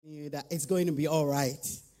that it's going to be all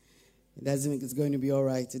right. It's going to be all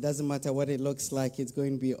right. It doesn't matter what it looks like. It's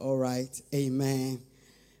going to be all right. Amen.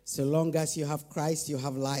 So long as you have Christ, you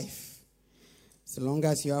have life. So long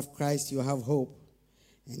as you have Christ, you have hope.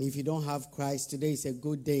 And if you don't have Christ, today is a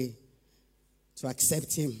good day to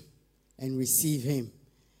accept him and receive him.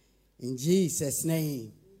 In Jesus'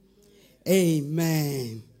 name,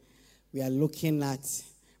 amen. We are looking at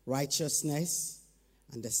righteousness,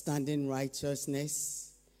 understanding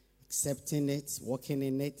righteousness, accepting it, walking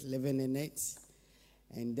in it, living in it.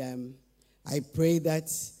 And I pray that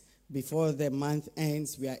before the month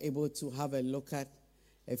ends, we are able to have a look at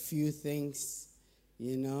a few things.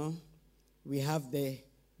 You know, we have the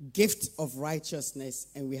gift of righteousness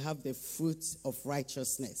and we have the fruit of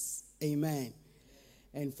righteousness. Amen.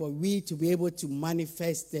 And for we to be able to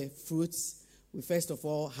manifest the fruits, we first of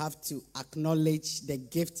all have to acknowledge the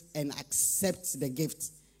gift and accept the gift.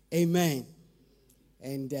 Amen.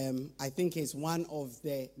 And I think it's one of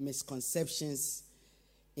the misconceptions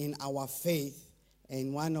in our faith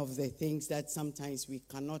and one of the things that sometimes we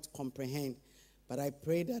cannot comprehend. But I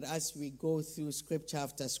pray that as we go through scripture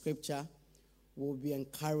after scripture, we'll be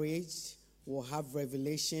encouraged, we'll have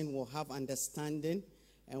revelation, we'll have understanding,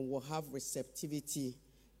 and we'll have receptivity.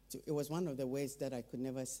 It was one of the words that I could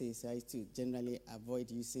never say, so I used to generally avoid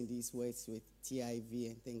using these words with TIV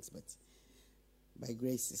and things, but by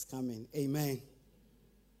grace is coming. Amen.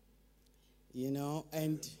 You know,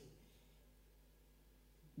 and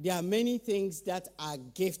there are many things that are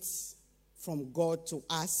gifts from God to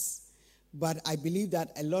us, but I believe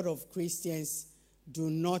that a lot of Christians do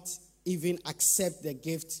not even accept the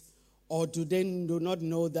gift, or do not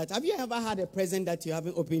know that. Have you ever had a present that you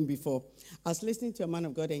haven't opened before? I was listening to a man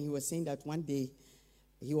of God, and he was saying that one day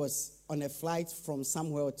he was on a flight from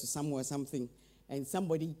somewhere to somewhere, something, and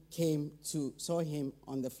somebody saw him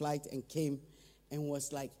on the flight and came and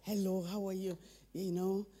was like, "Hello, how are you? You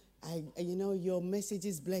know, your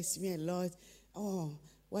messages bless me a lot. Oh,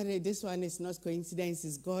 this one is not coincidence,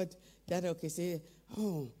 it's God." That okay, say,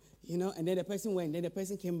 "Oh, you know," and then the person went, then the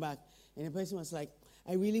person came back, and the person was like,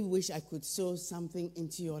 "I really wish I could sow something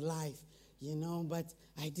into your life, you know, but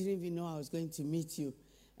I didn't even know I was going to meet you."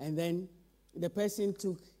 And then the person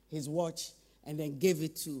took his watch and then gave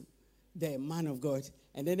it to the man of God.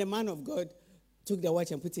 And then the man of God took the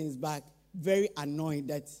watch and put it in his bag, very annoyed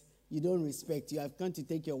that you don't respect. You have come to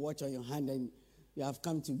take your watch on your hand and you have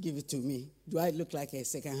come to give it to me. Do I look like a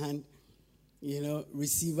second-hand,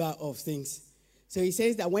 receiver of things? So he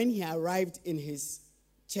says that when he arrived in his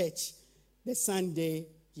church, the Sunday,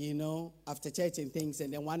 after church and things,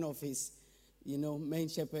 and then one of his, main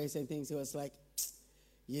shepherds and things, he was like,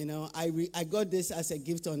 I got this as a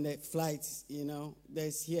gift on the flight,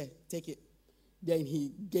 there's here, take it. Then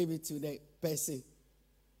he gave it to the person,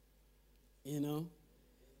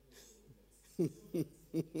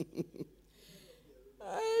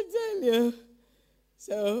 I tell you.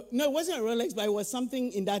 So, no, it wasn't a Rolex, but it was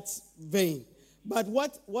something in that vein. But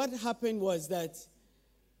what happened was that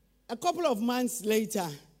a couple of months later,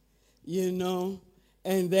 and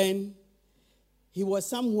then he was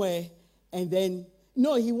somewhere, and then,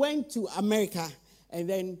 he went to America, and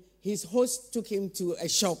then his host took him to a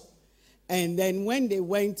shop. And then when they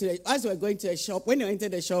went as we were going to a shop, when they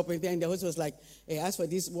entered the shop, and then the host was like, "Hey, as for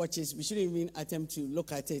these watches, we shouldn't even attempt to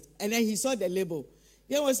look at it." And then he saw the label.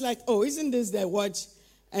 He was like, "Oh, isn't this the watch?"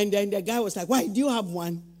 And then the guy was like, "Why, do you have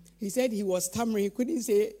one?" He said he was stammering. He couldn't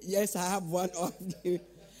say, "Yes, I have one."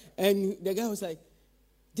 And the guy was like,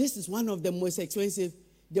 "This is one of the most expensive."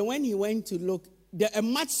 Then when he went to look, a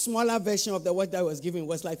much smaller version of the watch that was given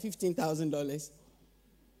was like $15,000.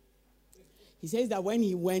 He says that when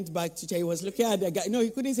he went back to church, he was looking at the guy. No,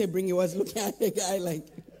 he couldn't say bring. He was looking at the guy like,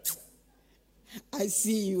 I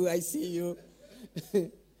see you.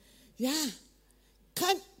 Yeah.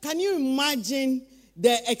 Can you imagine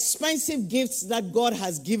the expensive gifts that God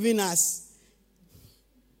has given us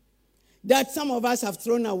that some of us have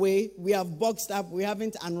thrown away? We have boxed up. We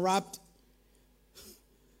haven't unwrapped.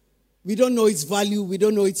 We don't know its value. We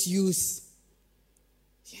don't know its use.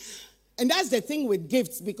 Yeah. And that's the thing with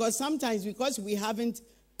gifts, because sometimes because we haven't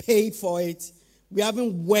paid for it, we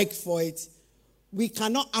haven't worked for it, we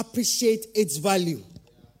cannot appreciate its value.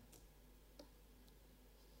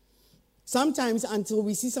 Sometimes until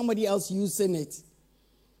we see somebody else using it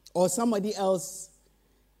or somebody else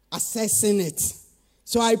assessing it.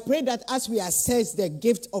 So I pray that as we assess the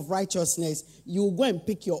gift of righteousness, you will go and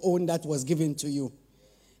pick your own that was given to you.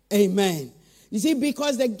 Amen. You see,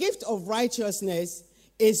 because the gift of righteousness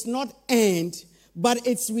is not earned, but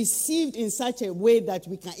it's received in such a way that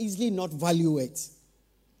we can easily not value it.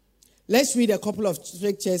 Let's read a couple of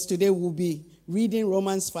scriptures. Today we'll be reading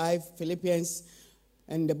Romans 5, Philippians,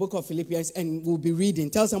 and the book of Philippians, and we'll be reading.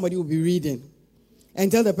 Tell somebody we'll be reading.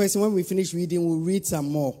 And tell the person when we finish reading, we'll read some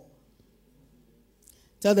more.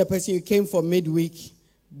 Tell the person you came for midweek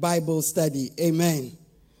Bible study. Amen.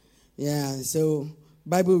 Yeah, so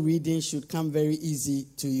Bible reading should come very easy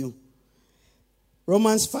to you.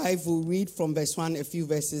 Romans 5, we'll read from verse 1 a few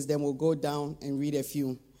verses, then we'll go down and read a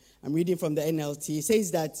few. I'm reading from the NLT. It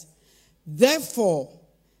says that, therefore,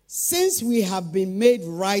 since we have been made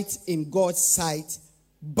right in God's sight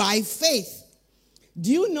by faith.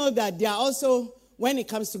 Do you know that there are also, when it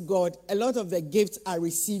comes to God, a lot of the gifts are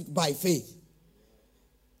received by faith?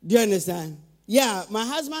 Do you understand? Yeah, my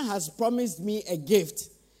husband has promised me a gift,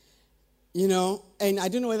 and I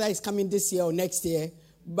don't know whether it's coming this year or next year,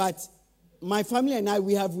 but my family and I,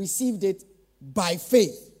 we have received it by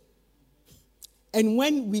faith. And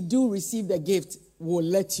when we do receive the gift, we'll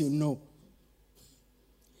let you know.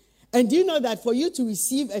 And do you know that for you to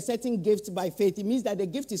receive a certain gift by faith, it means that the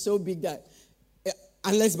gift is so big that,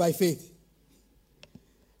 unless by faith.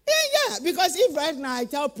 Yeah, because if right now I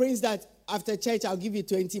tell Prince that after church I'll give you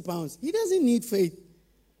 20 pounds, he doesn't need faith.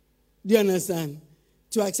 Do you understand?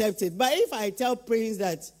 To accept it. But if I tell Prince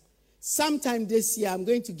that sometime this year I'm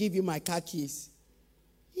going to give you my car keys,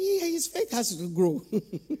 his faith has to grow.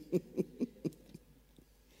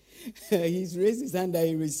 He's raised his hand that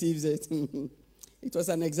he receives it. It was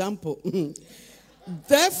an example.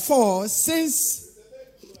 Therefore, since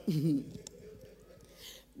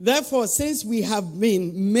we have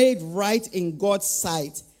been made right in God's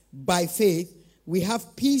sight by faith, we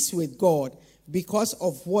have peace with God because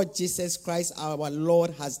of what Jesus Christ our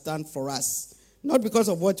Lord has done for us. Not because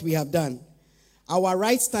of what we have done. Our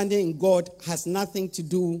right standing in God has nothing to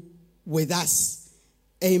do with us.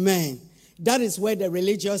 Amen. That is where the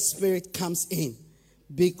religious spirit comes in.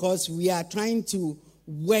 Because we are trying to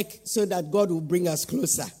work so that God will bring us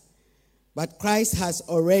closer. But Christ has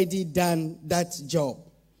already done that job.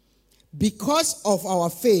 Because of our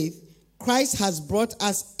faith, Christ has brought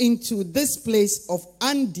us into this place of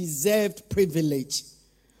undeserved privilege,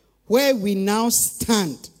 where we now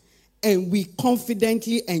stand and we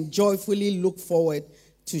confidently and joyfully look forward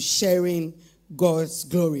to sharing God's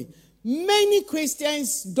glory. Many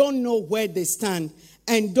Christians don't know where they stand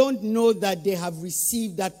and don't know that they have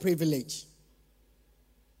received that privilege.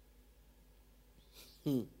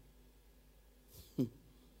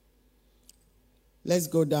 Let's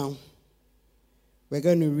go down. We're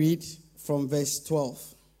going to read from verse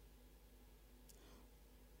 12.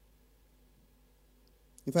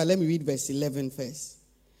 In fact, let me read verse 11 first.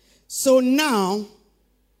 So now,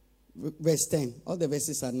 verse 10. All the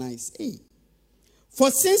verses are nice. Hey. For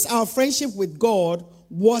since our friendship with God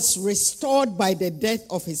was restored by the death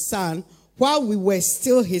of his son, while we were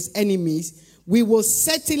still his enemies, we will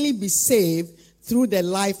certainly be saved through the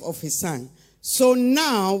life of his son. So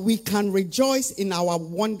now we can rejoice in our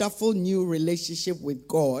wonderful new relationship with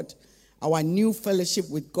God, our new fellowship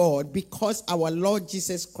with God, because our Lord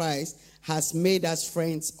Jesus Christ has made us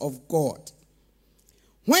friends of God.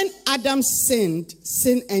 When Adam sinned,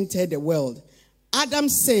 sin entered the world.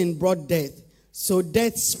 Adam's sin brought death, so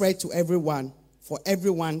death spread to everyone, for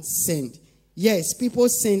everyone sinned. Yes, people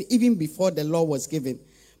sinned even before the law was given,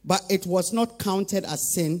 but it was not counted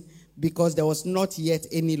as sin because there was not yet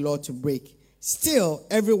any law to break. Still,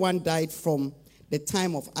 everyone died from the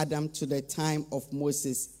time of Adam to the time of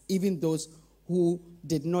Moses, even those who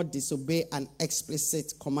did not disobey an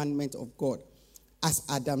explicit commandment of God, as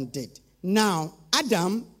Adam did. Now,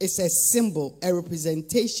 Adam is a symbol, a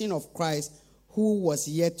representation of Christ who was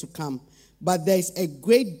yet to come. But there is a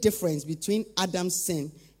great difference between Adam's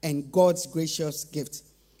sin and God's gracious gift.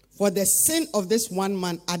 For the sin of this one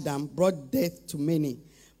man, Adam, brought death to many.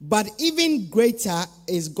 But even greater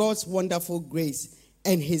is God's wonderful grace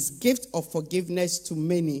and his gift of forgiveness to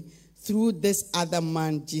many through this other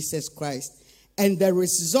man, Jesus Christ. And the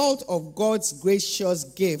result of God's gracious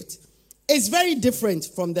gift is very different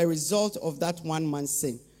from the result of that one man's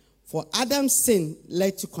sin. For Adam's sin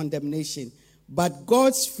led to condemnation, but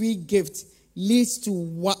God's free gift leads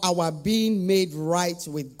to our being made right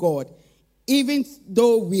with God, even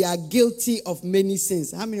though we are guilty of many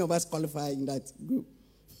sins. How many of us qualify in that group?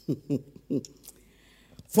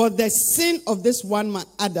 For the sin of this one man,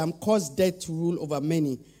 Adam, caused death to rule over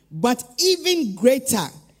many. But even greater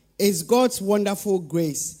is God's wonderful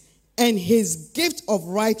grace and his gift of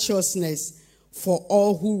righteousness for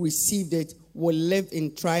all who received it will live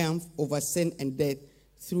in triumph over sin and death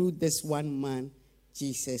through this one man,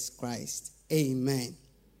 Jesus Christ. Amen.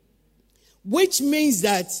 Which means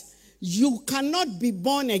that you cannot be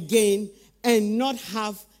born again and not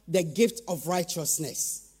have the gift of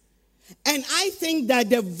righteousness. And I think that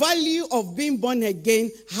the value of being born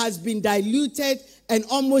again has been diluted and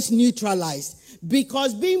almost neutralized,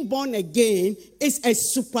 because being born again is a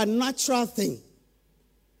supernatural thing.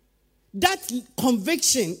 That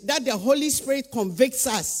conviction that the Holy Spirit convicts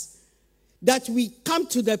us, that we come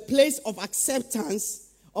to the place of acceptance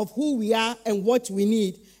of who we are and what we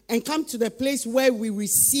need, and come to the place where we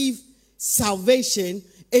receive salvation,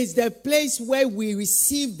 is the place where we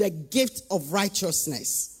receive the gift of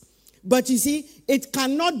righteousness. But you see, it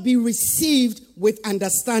cannot be received with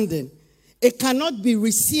understanding. It cannot be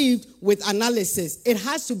received with analysis. It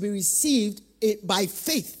has to be received by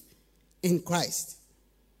faith in Christ.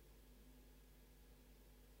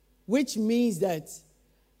 Which means that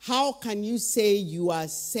how can you say you are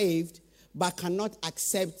saved but cannot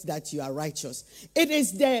accept that you are righteous? It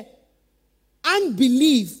is the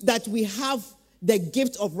unbelief that we have the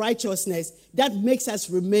gift of righteousness that makes us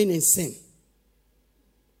remain in sin.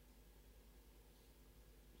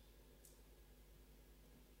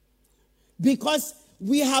 Because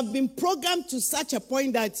we have been programmed to such a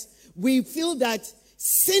point that we feel that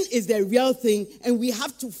sin is the real thing, and we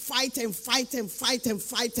have to fight and fight and fight and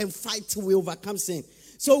fight and fight till we overcome sin.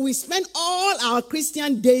 So we spend all our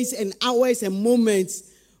Christian days and hours and moments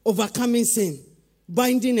overcoming sin,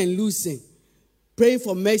 binding and loosing, praying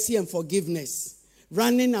for mercy and forgiveness,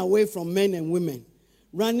 running away from men and women,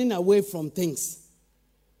 running away from things,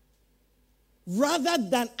 rather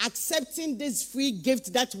than accepting this free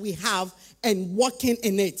gift that we have and walking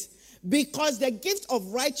in it. Because the gift of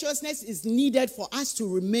righteousness is needed for us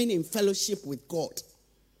to remain in fellowship with God.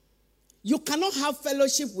 You cannot have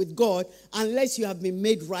fellowship with God unless you have been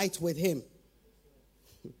made right with Him.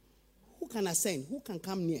 Who can ascend? Who can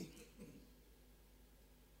come near?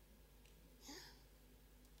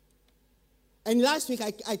 And last week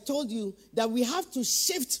I told you that we have to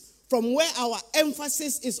shift from where our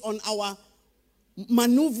emphasis is on our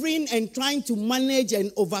maneuvering and trying to manage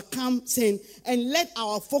and overcome sin, and let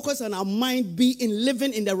our focus on our mind be in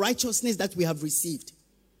living in the righteousness that we have received.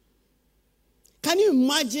 Can you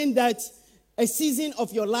imagine that a season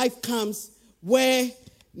of your life comes where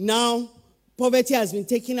now poverty has been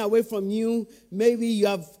taken away from you? Maybe you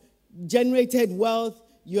have generated wealth,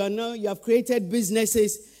 you have created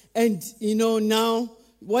businesses, and now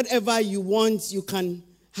whatever you want you can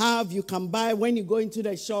have, you can buy. When you go into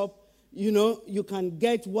the shop, you can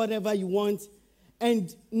get whatever you want.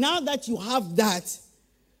 And now that you have that,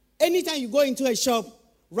 anytime you go into a shop,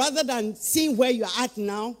 rather than seeing where you're at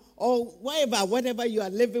now, or whatever you are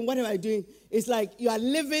living, whatever you're doing, it's like you are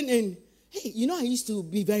living in, hey, I used to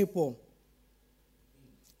be very poor.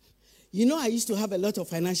 I used to have a lot of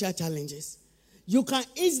financial challenges. You can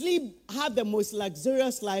easily have the most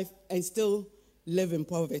luxurious life and still live in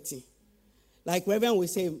poverty. Like Reverend will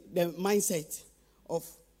say, the mindset of,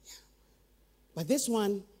 but this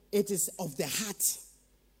one, it is of the heart.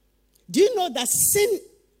 Do you know that sin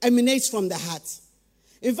emanates from the heart?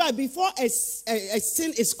 In fact, before a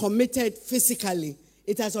sin is committed physically,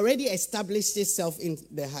 it has already established itself in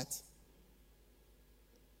the heart.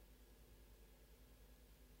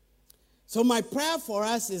 So my prayer for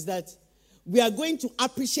us is that we are going to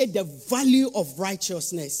appreciate the value of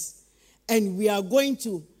righteousness, and we are going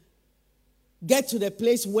to get to the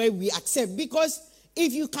place where we accept. Because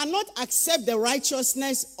if you cannot accept the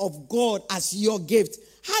righteousness of God as your gift,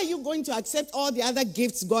 how are you going to accept all the other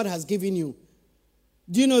gifts God has given you?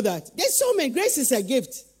 Do you know that? There's so many. Grace is a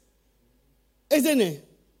gift, isn't it?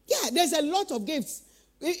 Yeah, there's a lot of gifts.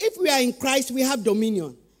 If we are in Christ, we have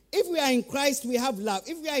dominion. If we are in Christ, we have love.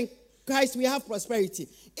 If we are in Christ, we have prosperity.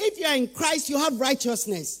 If you are in Christ, you have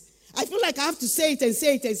righteousness. I feel like I have to say it and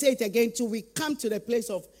say it and say it again till we come to the place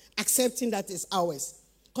of accepting that is ours.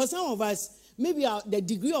 Because some of us, maybe the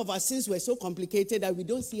degree of our sins were so complicated that we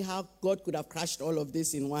don't see how God could have crushed all of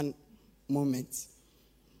this in one moment.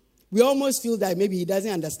 We almost feel that maybe He doesn't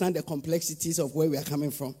understand the complexities of where we are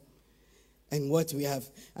coming from and what we have.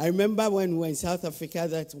 I remember when we were in South Africa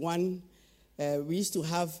that we used to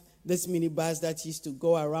have this minibus that used to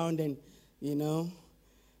go around, and,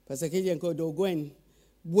 Pastor KJ and Co, they'll go and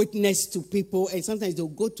witness to people, and sometimes they'll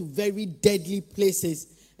go to very deadly places,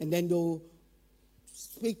 and then they'll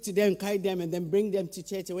speak to them, carry them, and then bring them to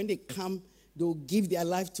church. And when they come, they'll give their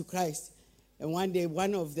life to Christ. And one day,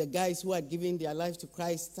 one of the guys who had given their life to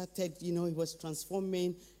Christ started, he was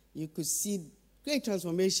transforming. You could see great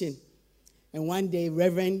transformation. And one day,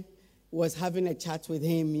 Reverend was having a chat with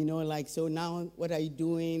him, so now what are you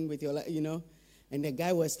doing with your life, And the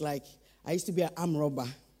guy was like, I used to be an armed robber.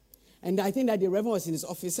 And I think that the Reverend was in his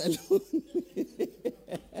office alone.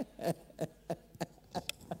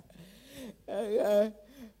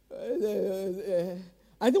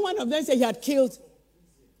 I think one of them said he had killed.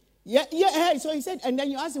 Yeah. So he said, and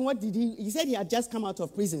then you asked him what did he said he had just come out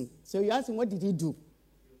of prison. So you asked him what did he do?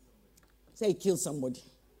 He said he killed somebody.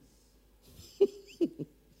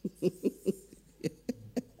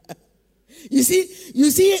 You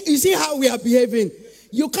see how we are behaving.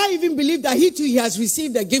 You can't even believe that he has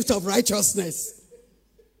received the gift of righteousness.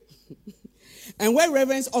 And where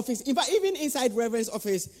Reverend's office, in fact, even inside Reverend's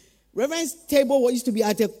office, Reverend's table used to be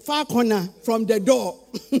at a far corner from the door.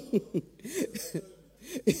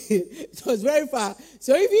 It was very far.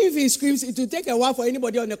 So even if he screams, it will take a while for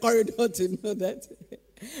anybody on the corridor to know that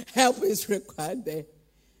help is required there.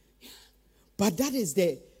 But that is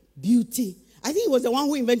the beauty. I think he was the one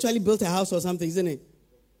who eventually built a house or something, isn't it?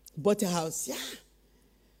 Bought a house. Yeah.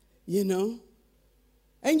 You know.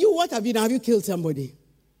 And you, what have you done? Have you killed somebody?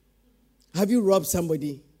 Have you robbed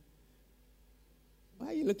somebody? Why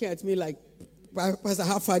are you looking at me like, Pastor,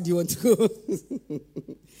 how far do you want to go?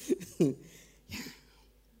 Yeah.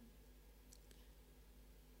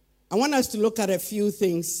 I want us to look at a few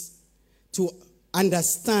things to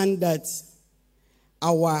understand that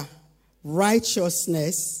our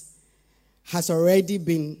righteousness has already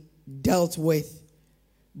been dealt with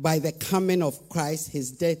by the coming of Christ,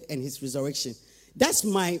 his death, and his resurrection. That's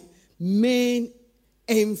my main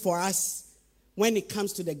aim for us when it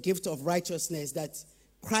comes to the gift of righteousness, that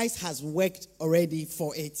Christ has worked already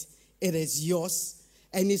for it. It is yours.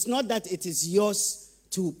 And it's not that it is yours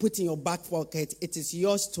to put in your back pocket. It is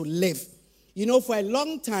yours to live. You know, for a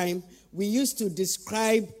long time, we used to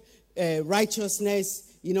describe righteousness,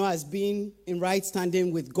 as being in right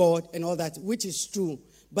standing with God and all that, which is true.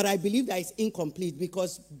 But I believe that it's incomplete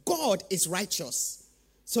because God is righteous.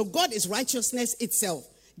 So God is righteousness itself,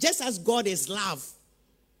 just as God is love.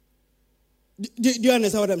 Do you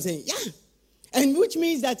understand what I'm saying? Yeah. And which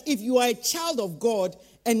means that if you are a child of God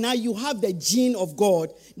and now you have the gene of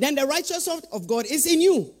God, then the righteousness of God is in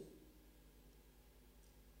you.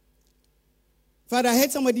 Father, I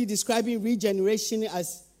heard somebody describing regeneration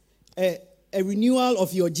as a renewal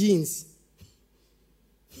of your genes.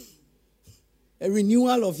 A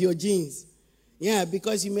renewal of your genes. Yeah,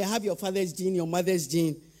 because you may have your father's gene, your mother's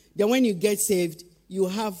gene. Then when you get saved, you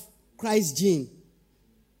have Christ's gene.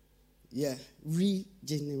 Yeah,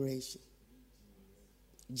 regeneration.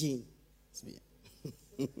 Gene.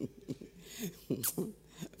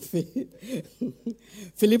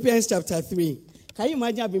 Philippians chapter 3. Can you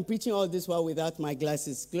imagine I've been preaching all this while without my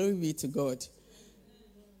glasses? Glory be to God.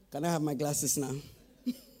 Can I have my glasses now?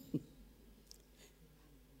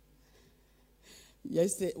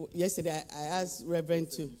 Yesterday I asked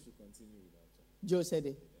Reverend to. Joe said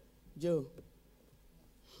it. Joe.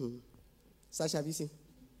 Sasha, have you seen?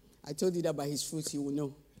 I told you that by his fruits you will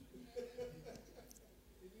know.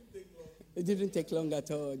 It didn't take long at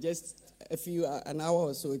all. Just an hour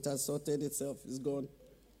or so, it has sorted itself. It's gone.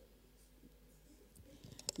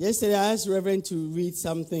 Yesterday I asked Reverend to read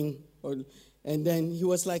something, and then he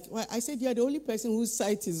was like, well, I said, you're the only person whose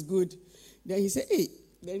sight is good. Then he said, hey,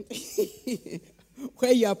 then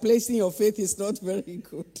where you are placing your faith is not very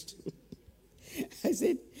good. I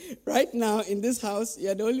said, right now in this house,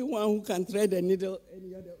 you're the only one who can thread a needle, and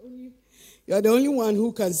you're the only one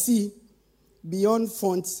who can see below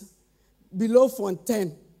font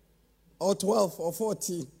 10 or 12 or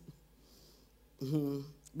 14.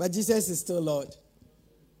 But Jesus is still Lord.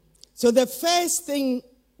 So the first thing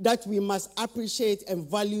that we must appreciate and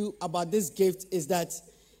value about this gift is that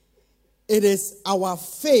it is our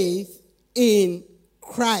faith in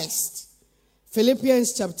Christ.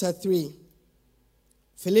 Philippians chapter 3.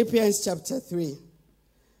 Philippians chapter 3.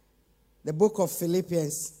 The book of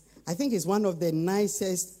Philippians. I think it's one of the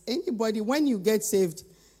nicest. Anybody, when you get saved,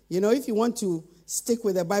 if you want to stick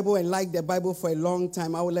with the Bible and like the Bible for a long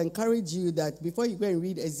time, I will encourage you that before you go and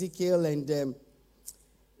read Ezekiel and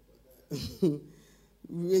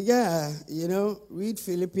read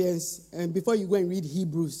Philippians, and before you go and read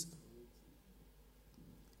Hebrews,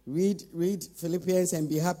 read Philippians and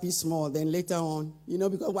be happy small. Then later on,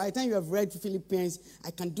 because by the time you have read Philippians,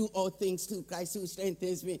 I can do all things through Christ who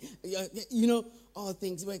strengthens me. All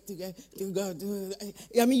things work together to God.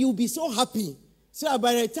 You'll be so happy. So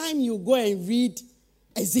by the time you go and read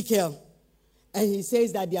Ezekiel, and he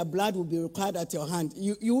says that their blood will be required at your hand,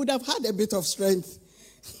 you would have had a bit of strength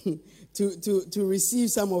to receive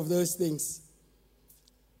some of those things.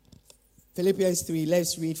 Philippians 3,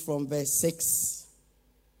 let's read from verse 6.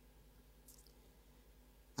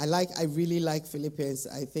 I really like Philippians.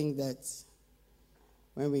 I think that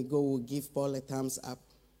when we go, we'll give Paul a thumbs up.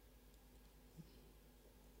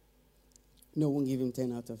 No, we'll give him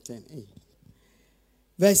 10 out of 10. Hey.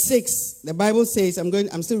 Verse 6, the Bible says,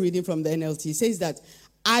 I'm still reading from the NLT. It says that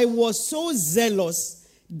I was so zealous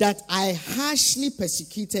that I harshly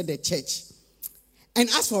persecuted the church. And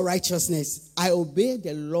as for righteousness, I obey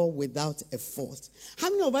the law without a fault. How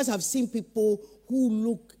many of us have seen people who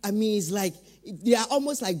look, it's like, they are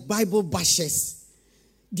almost like Bible bashers.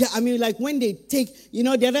 Like when they take, the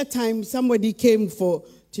other time somebody came to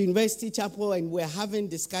University Chapel and we're having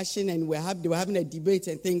discussion and they were having a debate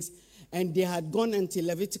and things, and they had gone into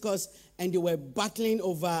Leviticus and they were battling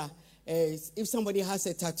over if somebody has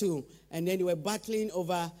a tattoo, and then they were battling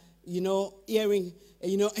over, earring,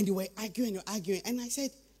 and they were arguing. And I said,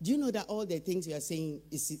 do you know that all the things you are saying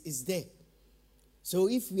is there? So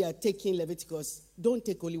if we are taking Leviticus, don't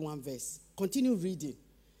take only one verse. Continue reading.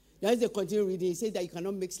 As they continue reading, he says that you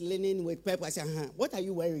cannot mix linen with pepper. I said, what are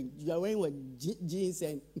you wearing? You are wearing what? Jeans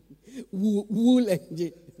and wool and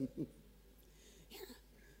jeans.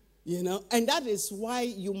 And that is why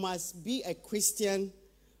you must be a Christian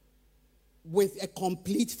with a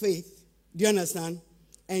complete faith. Do you understand?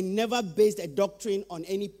 And never base a doctrine on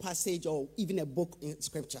any passage or even a book in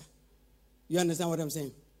Scripture. You understand what I'm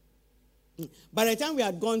saying? By the time we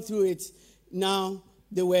had gone through it, now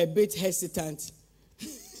they were a bit hesitant.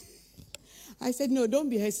 I said, no, don't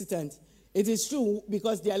be hesitant. It is true,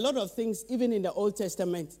 because there are a lot of things, even in the Old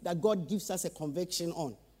Testament, that God gives us a conviction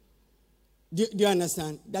on. Do you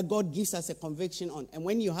understand? That God gives us a conviction on. And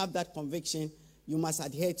when you have that conviction, you must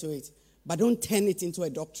adhere to it. But don't turn it into a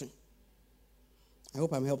doctrine. I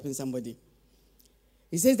hope I'm helping somebody.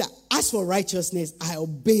 He says that, as for righteousness, I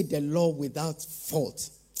obey the law without fault.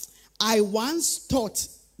 I once thought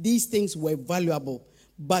these things were valuable,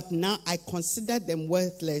 but now I consider them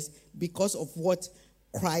worthless because of what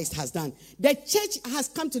Christ has done. The church has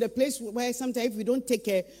come to the place where sometimes if we don't take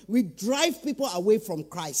care, we drive people away from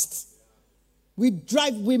Christ. We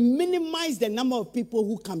minimize the number of people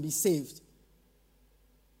who can be saved.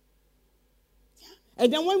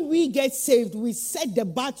 And then when we get saved, we set the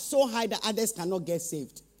bar so high that others cannot get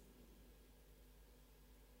saved.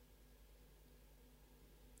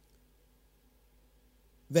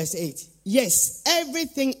 Verse 8. Yes,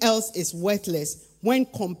 everything else is worthless when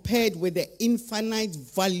compared with the infinite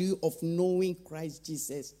value of knowing Christ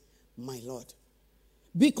Jesus, my Lord.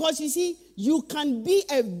 Because you see, you can be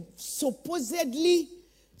a supposedly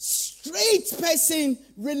straight person,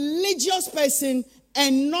 religious person,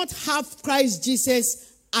 and not have Christ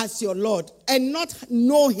Jesus as your Lord, and not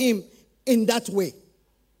know him in that way.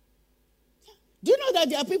 Do you know that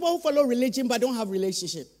there are people who follow religion but don't have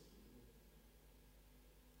relationship?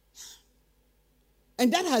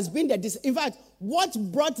 And that has been in fact, what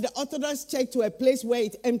brought the Orthodox Church to a place where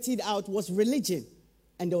it emptied out was religion,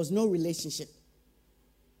 and there was no relationship.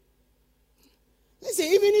 Listen,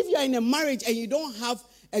 even if you are in a marriage and you don't have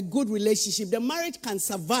a good relationship, the marriage can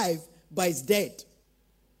survive, but it's dead.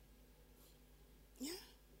 Yeah.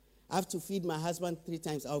 I have to feed my husband 3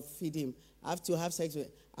 times, I'll feed him. I have to have sex with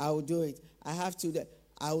him, I will do it. I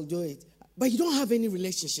will do it. But you don't have any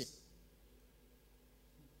relationship.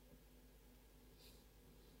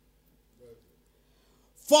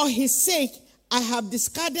 For his sake, I have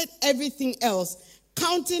discarded everything else,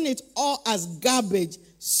 counting it all as garbage,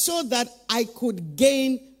 so that I could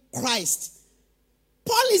gain Christ.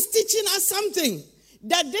 Paul is teaching us something,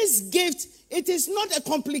 that this gift, it is not a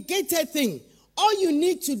complicated thing. All you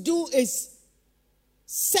need to do is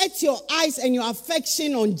set your eyes and your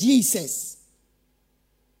affection on Jesus.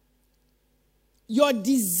 Your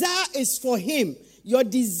desire is for him. Your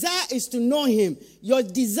desire is to know him. Your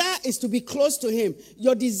desire is to be close to him.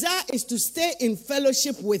 Your desire is to stay in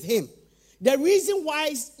fellowship with him. The reason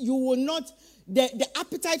why you will not, the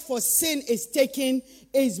appetite for sin is taken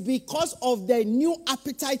is because of the new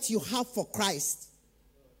appetite you have for Christ.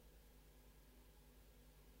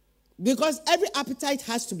 Because every appetite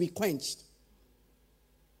has to be quenched.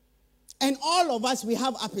 And all of us, we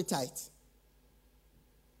have appetite.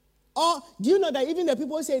 Or do you know that even the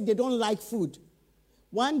people say they don't like food?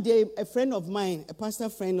 One day, a friend of mine, a pastor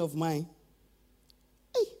friend of mine,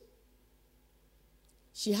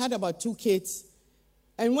 she had about 2 kids.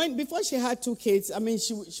 And before she had 2 kids,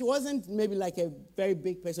 she wasn't maybe like a very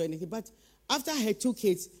big person or anything, but after her 2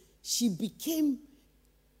 kids, she became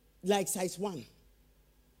like size 1.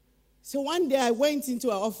 So one day I went into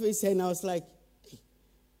her office and I was like, hey,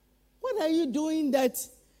 what are you doing that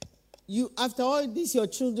you, after all this, your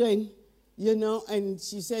children, and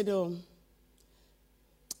she said,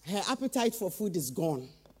 her appetite for food is gone.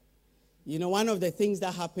 One of the things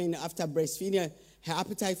that happened after breastfeeding, her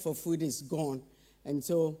appetite for food is gone. And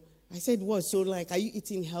so I said, what? So like, are you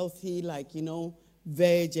eating healthy, like,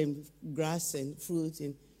 veg and grass and fruit?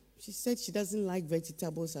 And she said she doesn't like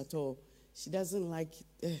vegetables at all. She doesn't like,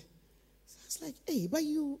 I was was like, hey, but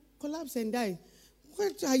you collapsed and died.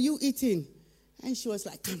 What are you eating? And she was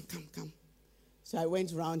like, come. So I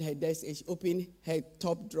went around her desk and she opened her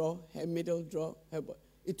top drawer, her middle drawer.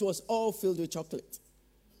 It was all filled with chocolate.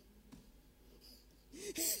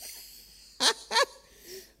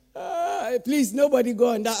 Please, nobody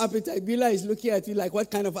go on that appetite. Bila is looking at you like,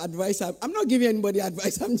 what kind of advice? I'm not giving anybody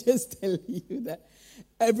advice. I'm just telling you that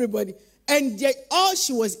everybody. And yet all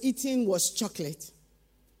she was eating was chocolate.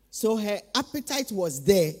 So her appetite was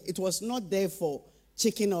there. It was not there for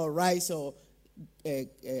chicken or rice or, I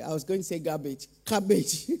was going to say cabbage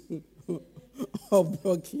or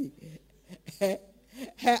broccoli.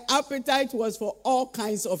 Her appetite was for all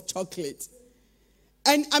kinds of chocolate.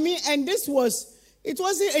 And it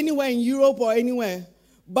wasn't anywhere in Europe or anywhere,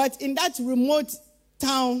 but in that remote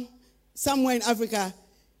town somewhere in Africa,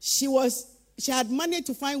 she had managed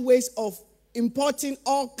to find ways of importing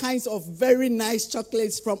all kinds of very nice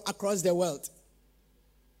chocolates from across the world.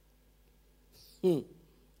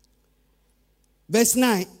 Verse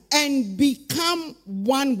 9, and become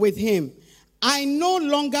one with him. I no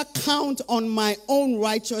longer count on my own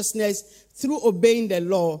righteousness through obeying the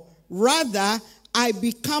law. Rather, I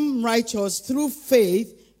become righteous through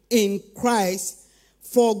faith in Christ.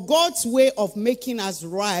 For God's way of making us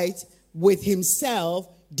right with himself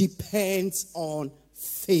depends on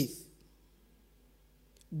faith.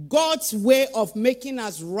 God's way of making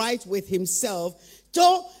us right with himself.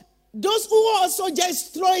 So those who also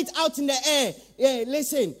just throw it out in the air. Yeah,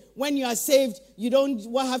 listen, when you are saved, you don't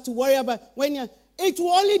have to worry about it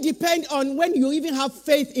will only depend on when you even have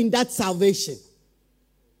faith in that salvation.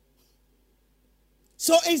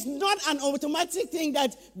 So it's not an automatic thing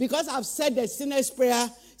that because I've said the sinner's prayer,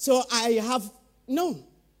 so I have, no.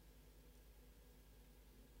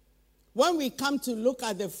 When we come to look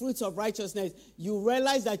at the fruits of righteousness, you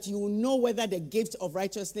realize that you know whether the gift of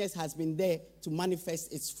righteousness has been there to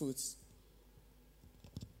manifest its fruits.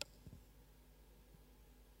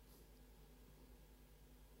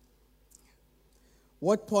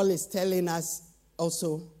 What Paul is telling us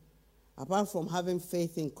also, apart from having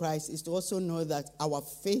faith in Christ, is to also know that our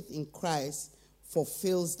faith in Christ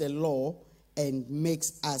fulfills the law and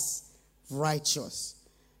makes us righteous.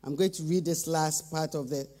 I'm going to read this last part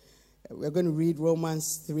of we're going to read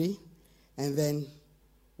Romans 3, and then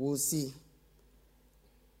we'll see.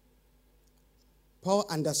 Paul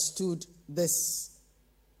understood this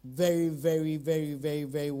very, very, very, very,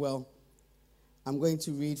 very well. I'm going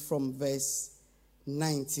to read from verse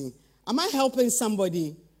 19. Am I helping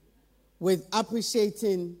somebody with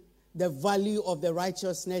appreciating the value of the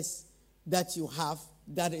righteousness that you have,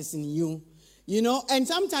 that is in you? You know, and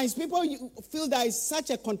sometimes people feel that it's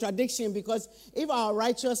such a contradiction, because if our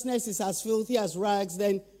righteousness is as filthy as rags,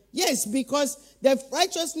 then yes, because the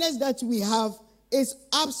righteousness that we have is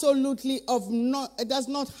absolutely it does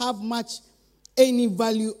not have much any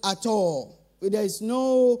value at all. There is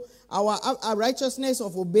no, our righteousness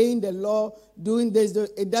of obeying the law, doing this,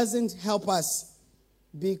 it doesn't help us,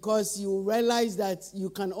 because you realize that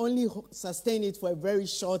you can only sustain it for a very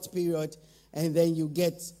short period, and then you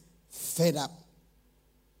get fed up.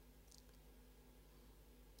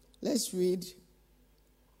 Let's read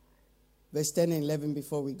verse 10 and 11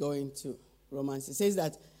 before we go into Romans. It says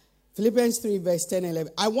that, Philippians 3 verse 10 and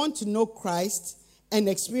 11, I want to know Christ and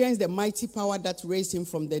experience the mighty power that raised him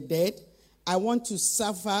from the dead. I want to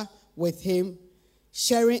suffer with him,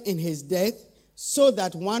 sharing in his death, so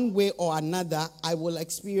that one way or another I will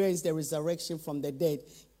experience the resurrection from the dead.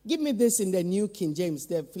 Give me this in the New King James,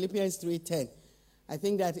 the Philippians 3:10. I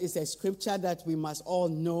think that is a scripture that we must all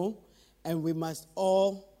know, and we must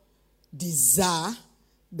all desire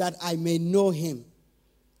that I may know him.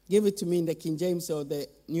 Give it to me in the King James or the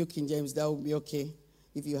New King James. That will be okay.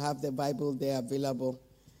 If you have the Bible there available.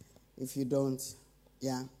 If you don't,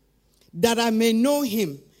 yeah. That I may know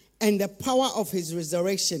him and the power of his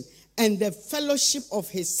resurrection and the fellowship of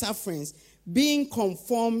his sufferings, being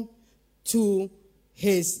conformed to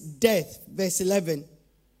his death. Verse 11.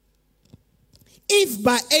 If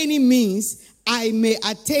by any means I may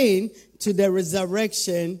attain to the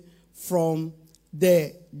resurrection from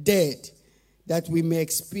the dead, that we may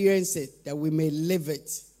experience it, that we may live it.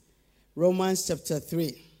 Romans chapter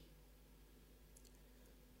 3.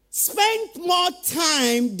 Spend more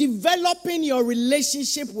time developing your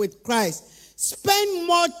relationship with Christ. Spend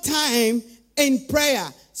more time in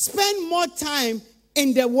prayer. Spend more time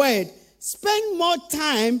in the Word. Spend more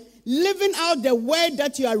time living out the Word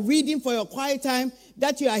that you are reading for your quiet time,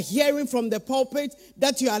 that you are hearing from the pulpit,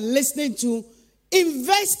 that you are listening to.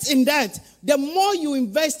 Invest in that. The more you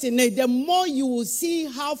invest in it, the more you will see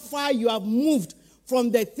how far you have moved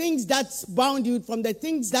from the things that bound you, from the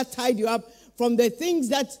things that tied you up, from the things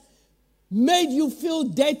that made you feel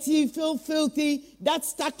dirty, feel filthy, that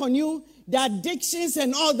stuck on you, the addictions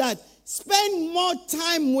and all that. Spend more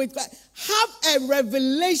time with Christ. Have a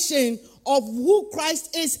revelation of who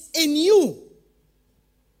Christ is in you.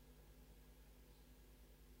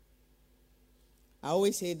 I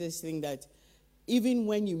always say this thing that even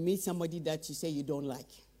when you meet somebody that you say you don't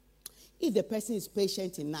like, if the person is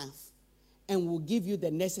patient enough and will give you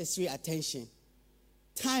the necessary attention,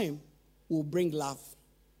 time will bring love.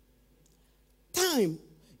 Time.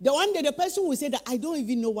 The one day the person will say that I don't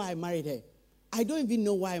even know why I married her. I don't even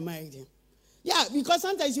know why I married him. Yeah, because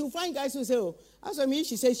sometimes you find guys who say, oh, as for me,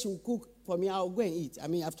 she says she will cook for me, I'll go and eat. I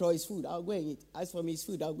mean, after all, it's food, I'll go and eat. As for me, it's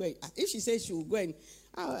food, I'll go and eat. If she says she will go and,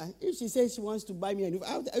 if she says she wants to buy me a new,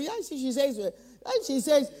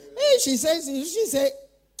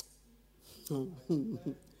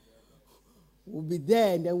 we'll be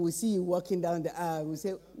there and then we'll see you walking down the aisle. We'll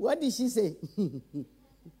say, what did she say?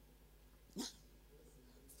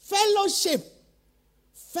 Fellowship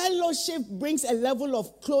brings a level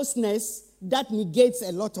of closeness that negates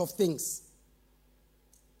a lot of things.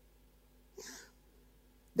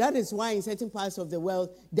 That is why in certain parts of the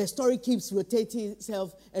world, the story keeps rotating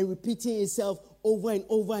itself and repeating itself over and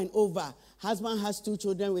over and over. Husband has 2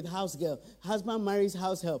 children with house girl. Husband marries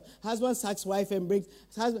house help. Husband sacks wife and brings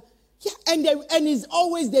husband. Yeah, and it's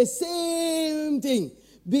always the same thing.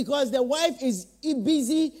 Because the wife is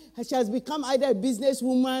busy, she has become either a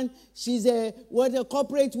businesswoman, she's a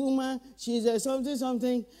corporate woman, she's a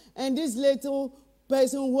something, and this little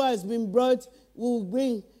person who has been brought will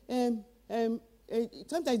bring.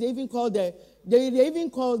 Sometimes they even call the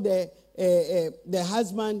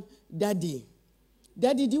husband daddy.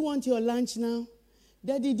 Daddy, do you want your lunch now?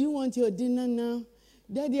 Daddy, do you want your dinner now?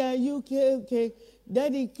 Daddy, are you okay? Okay.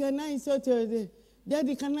 Daddy, can I sort of?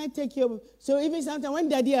 Daddy, can I take your... So even sometimes when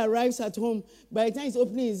daddy arrives at home, by the time he's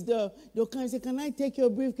opening his door, they'll come and say, can I take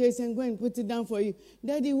your briefcase and go and put it down for you?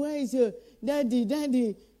 Daddy, where is your... Daddy.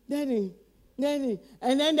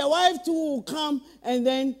 And then the wife too will come and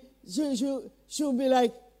then she'll be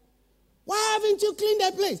like, why haven't you cleaned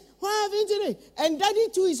that place? Why haven't you... And daddy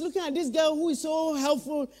too is looking at this girl who is so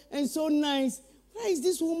helpful and so nice. Why is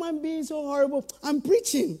this woman being so horrible? I'm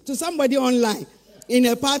preaching to somebody online in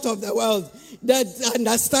a part of the world that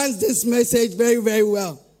understands this message very, very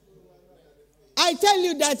well. I tell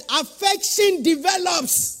you that affection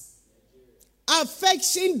develops.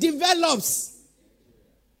 Affection develops.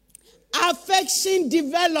 Affection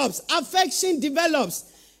develops. Affection develops.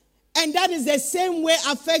 And that is the same way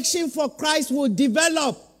affection for Christ will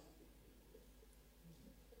develop.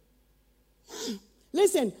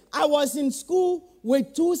 Listen, I was in school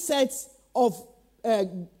with 2 sets of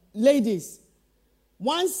ladies.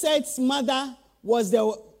 One set's mother was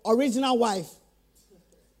the original wife.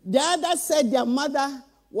 The other set, their mother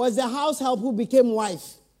was the house help who became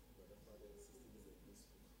wife.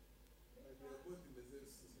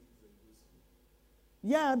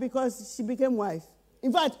 Yeah, because she became wife.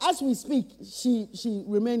 In fact, as we speak, she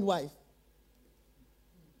remained wife.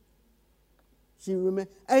 She remained,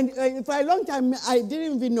 and for a long time, I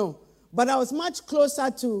didn't even know. But I was much closer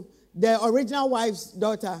to the original wife's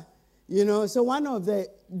daughter. You know, so one of the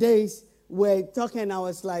days we're talking, I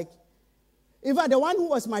was like, in fact, the one who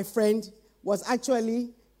was my friend was actually,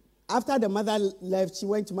 after the mother left, she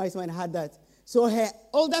went to my son and had that. So her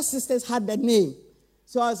older sisters had the name.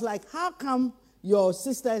 So I was like, how come your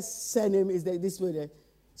sister's surname is this way?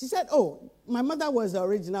 She said, oh, my mother was the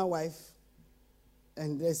original wife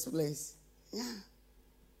in this place. Yeah.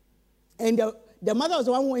 And the mother was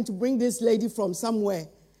the one who went to bring this lady from somewhere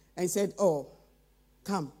and said, oh,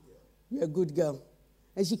 come. You're a good girl.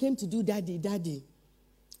 And she came to do daddy.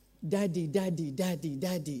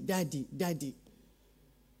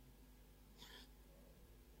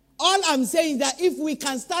 All I'm saying is that if we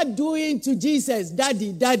can start doing to Jesus,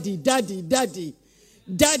 daddy.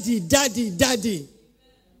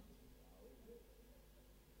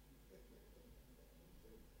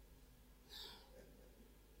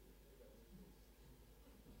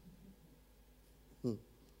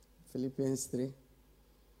 Philippians 3.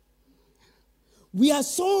 We are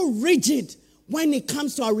so rigid when it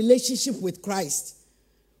comes to our relationship with Christ.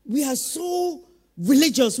 We are so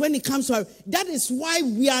religious when it comes to our... That is why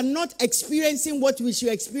we are not experiencing what we should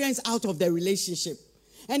experience out of the relationship.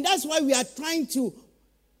 And that's why we are trying to,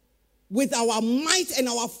 with our might and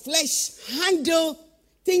our flesh, handle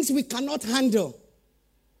things we cannot handle.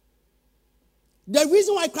 The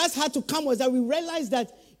reason why Christ had to come was that we realized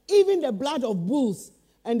that even the blood of bulls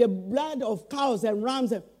and the blood of cows and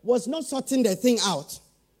rams was not sorting the thing out.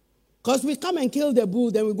 Because we come and kill the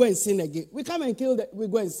bull, then we go and sin again. We come and kill we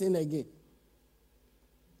go and sin again.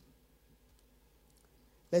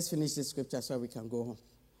 Let's finish this scripture so we can go home.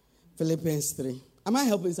 Philippians 3. Am I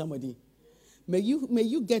helping somebody? May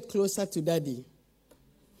you get closer to Daddy.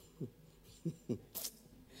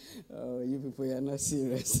 Oh, you people, you are not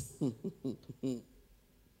serious.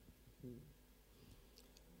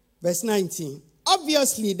 Verse 19.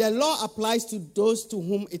 Obviously, the law applies to those to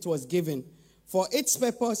whom it was given, for its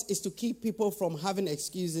purpose is to keep people from having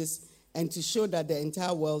excuses and to show that the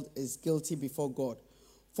entire world is guilty before God.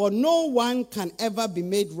 For no one can ever be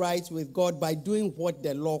made right with God by doing what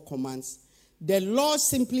the law commands. The law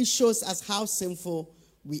simply shows us how sinful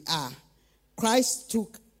we are. Christ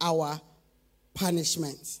took our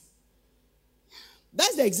punishment.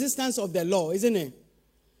 That's the existence of the law, isn't it?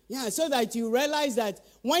 Yeah, so that you realize that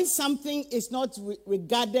when something is not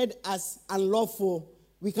regarded as unlawful,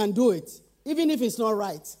 we can do it, even if it's not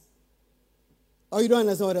right. Or you don't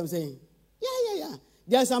understand what I'm saying? Yeah.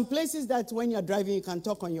 There are some places that when you're driving, you can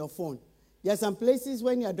talk on your phone. There are some places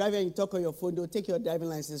when you're driving and you talk on your phone, they'll take your driving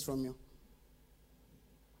license from you.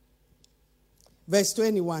 Verse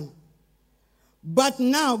 21. But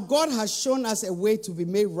now God has shown us a way to be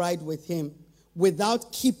made right with him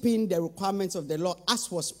without keeping the requirements of the law, as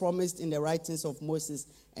was promised in the writings of Moses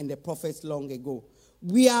and the prophets long ago.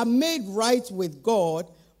 We are made right with God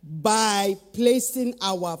by placing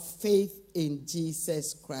our faith in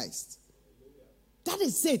Jesus Christ. That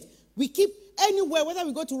is it. We keep, anywhere, whether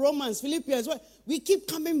we go to Romans, Philippians, we keep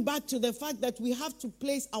coming back to the fact that we have to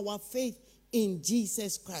place our faith in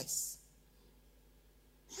Jesus Christ.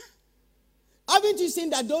 Haven't you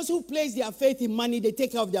seen that those who place their faith in money, they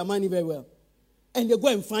take care of their money very well? And they go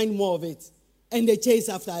and find more of it. And they chase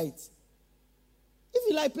after it. If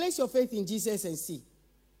you like, place your faith in Jesus and see.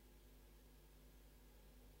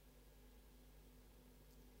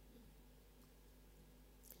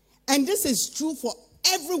 And this is true for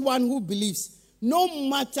everyone who believes, no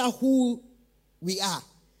matter who we are.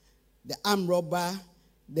 The armed robber,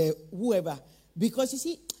 the whoever. Because you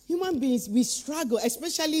see, human beings, we struggle,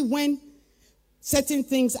 especially when certain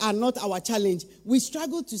things are not our challenge. We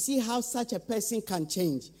struggle to see how such a person can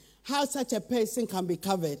change, how such a person can be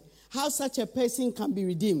covered, how such a person can be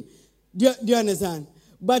redeemed. Do you understand?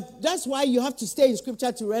 But that's why you have to stay in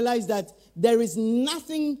Scripture to realize that there is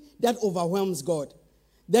nothing that overwhelms God.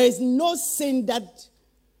 There is no sin that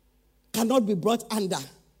cannot be brought under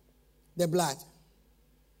the blood.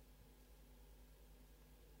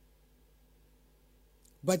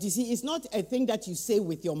 But you see, it's not a thing that you say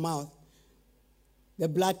with your mouth. The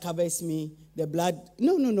blood covers me. The blood.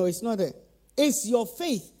 No, it's not it. It's your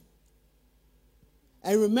faith.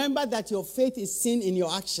 And remember that your faith is seen in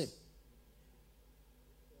your action.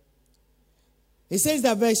 It says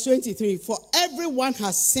that verse 23, for everyone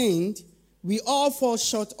has sinned, we all fall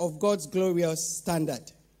short of God's glorious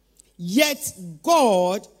standard. Yet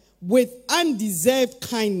God, with undeserved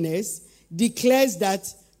kindness, declares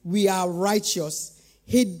that we are righteous.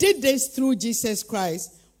 He did this through Jesus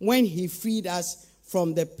Christ when he freed us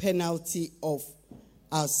from the penalty of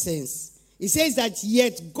our sins. It says that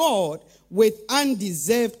yet God, with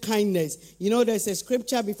undeserved kindness. You know, there's a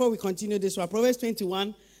scripture before we continue this one. Proverbs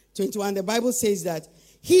 21, the Bible says that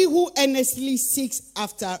he who earnestly seeks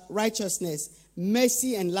after righteousness,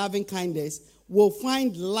 mercy, and loving kindness will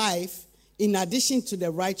find life in addition to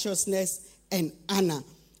the righteousness and honor.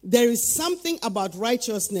 There is something about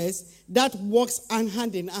righteousness that walks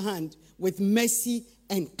hand in hand with mercy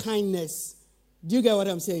and kindness. Do you get what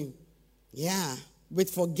I'm saying? Yeah,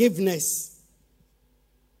 with forgiveness.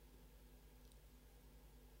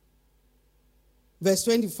 Verse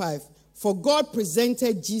 25. For God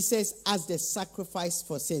presented Jesus as the sacrifice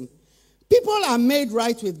for sin. People are made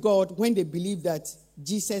right with God when they believe that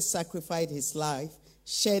Jesus sacrificed his life,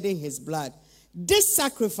 shedding his blood. This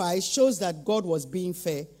sacrifice shows that God was being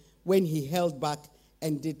fair when he held back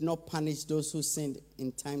and did not punish those who sinned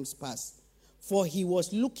in times past. For he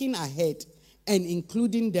was looking ahead and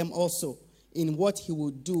including them also in what he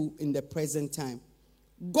would do in the present time.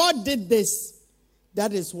 God did this.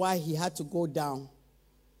 That is why he had to go down.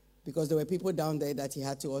 Because there were people down there that he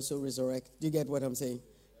had to also resurrect. Do you get what I'm saying?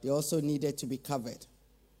 They also needed to be covered.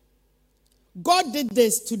 God did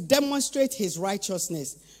this to demonstrate his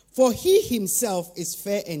righteousness. For he himself is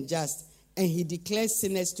fair and just, and he declares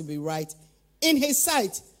sinners to be right in his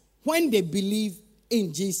sight when they believe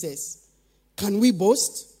in Jesus. Can we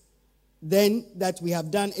boast then that we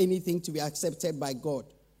have done anything to be accepted by God?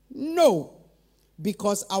 No,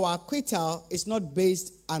 because our acquittal is not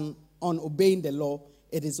based on obeying the law.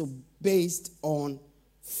 It is based on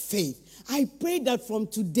faith. I pray that from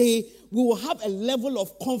today we will have a level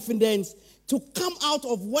of confidence to come out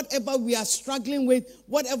of whatever we are struggling with,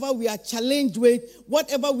 whatever we are challenged with,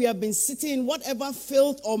 whatever we have been sitting in, whatever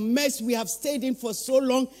filth or mess we have stayed in for so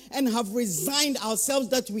long and have resigned ourselves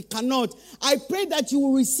that we cannot. I pray that you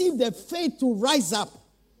will receive the faith to rise up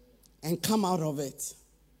and come out of it.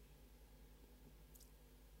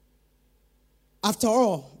 After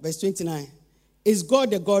all, verse 29, is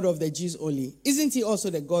God the God of the Jews only? Isn't he also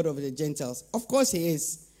the God of the Gentiles? Of course he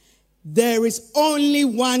is. There is only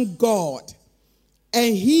one God,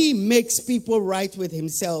 and he makes people right with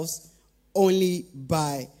himself only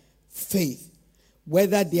by faith,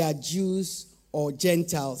 whether they are Jews or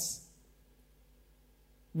Gentiles.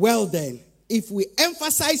 Well then, if we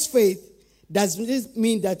emphasize faith, does this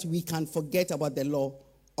mean that we can forget about the law?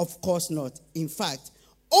 Of course not. In fact,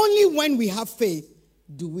 only when we have faith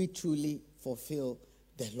do we truly fulfill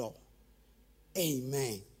the law.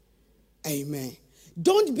 Amen. Amen.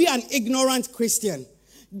 Don't be an ignorant Christian.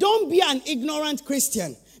 Don't be an ignorant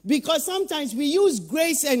Christian, because sometimes we use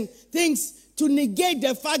grace and things to negate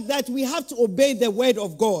the fact that we have to obey the word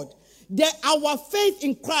of God. That our faith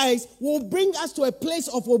in Christ will bring us to a place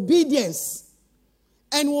of obedience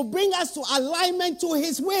and will bring us to alignment to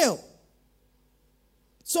his will.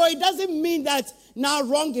 So it doesn't mean that now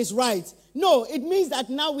wrong is right. No, it means that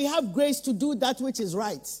now we have grace to do that which is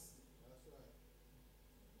right.